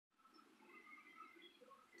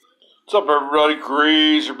What's up, everybody?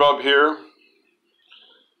 Greaser Bub here.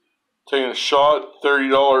 Taking a shot, $30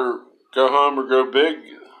 go home or go big.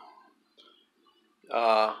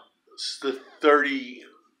 It's the $3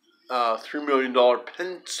 million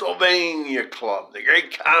Pennsylvania Club, the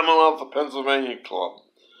Great Commonwealth of Pennsylvania Club.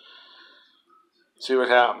 See what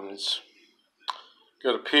happens.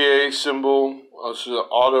 Got a PA symbol. This is an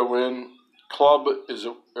auto win. Club is,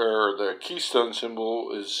 or the keystone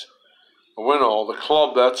symbol is a win all. The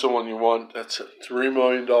club, that's the one you want. That's a $3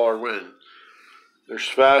 million win. There's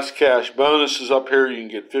fast cash bonuses up here. You can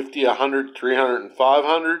get 50, 100, 300, and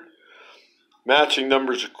 500. Matching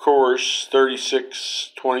numbers, of course,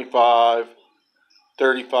 36, 25,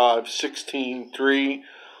 35, 16, 3,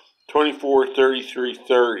 24, 33,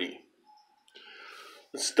 30.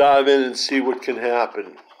 Let's dive in and see what can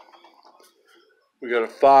happen. We got a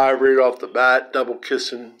 5 right off the bat, double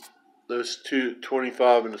kissing those two,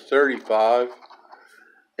 25 and a 35.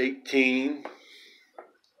 18.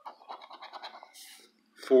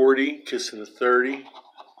 40, kissing a 30.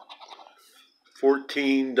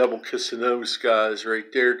 14, double kissing those guys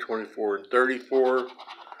right there, 24 and 34.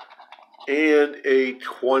 And a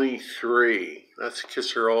 23. That's a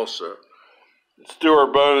kisser also. Let's do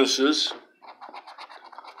our bonuses.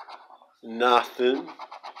 Nothing.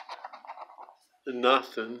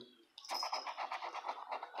 Nothing.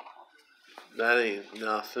 That ain't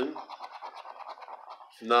nothing.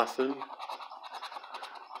 Nothing.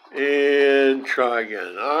 And try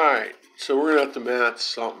again. Alright, so we're going to have to match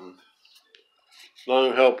something.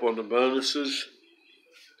 No help on the bonuses.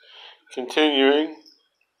 Continuing.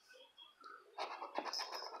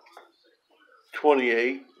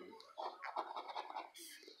 28.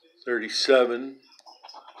 37.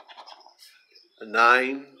 A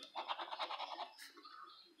 9.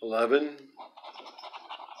 11.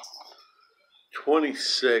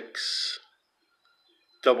 26.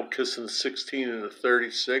 Double kissing a 16 and a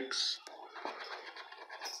 36.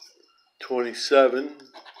 27.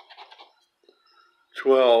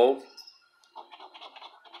 12.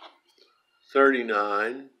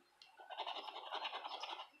 39.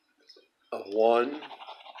 A 1.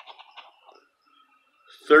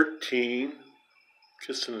 13.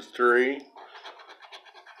 Kissing a 3.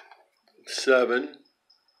 7.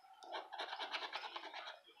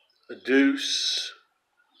 A deuce.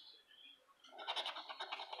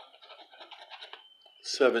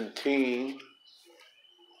 17.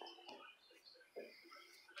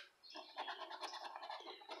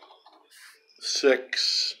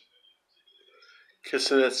 6.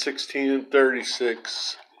 Kissing at 16 and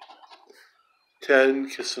 36. 10.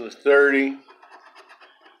 Kissing a 30.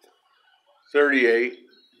 38.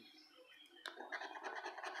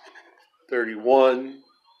 31.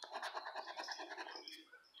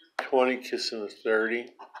 20. Kissing a 30.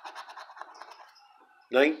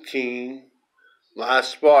 19.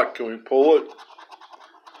 Last spot. Can we pull it?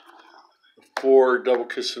 4, double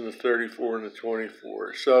kissing the 34 and the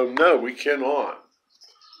 24. So, no, we cannot.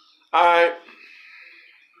 Alright.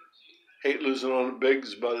 Hate losing on the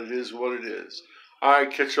bigs, but it is what it is.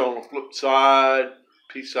 Alright, catch you on the flip side.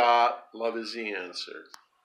 Peace out. Love is the answer.